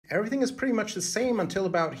Everything is pretty much the same until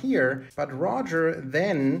about here, but Roger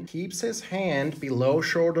then keeps his hand below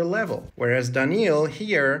shoulder level, whereas Daniil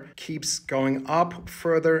here keeps going up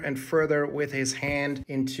further and further with his hand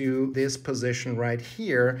into this position right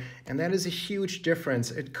here, and that is a huge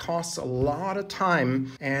difference. It costs a lot of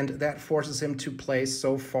time, and that forces him to place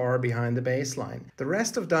so far behind the baseline. The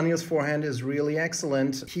rest of Daniil's forehand is really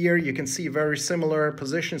excellent. Here you can see very similar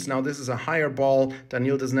positions. Now this is a higher ball.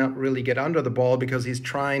 Daniil does not really get under the ball because he's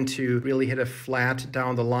trying to really hit a flat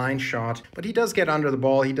down the line shot, but he does get under the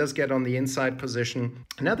ball. He does get on the inside position.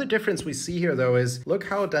 Another difference we see here though is look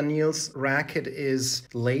how Daniil's racket is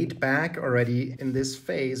laid back already in this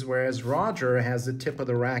phase, whereas Roger has the tip of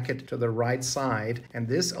the racket to the right side, and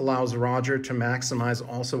this allows Roger to maximize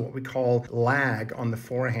also what we call lag on the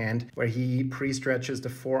forehand, where he pre-stretches the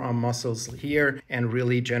forearm muscles here and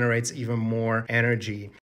really generates even more energy.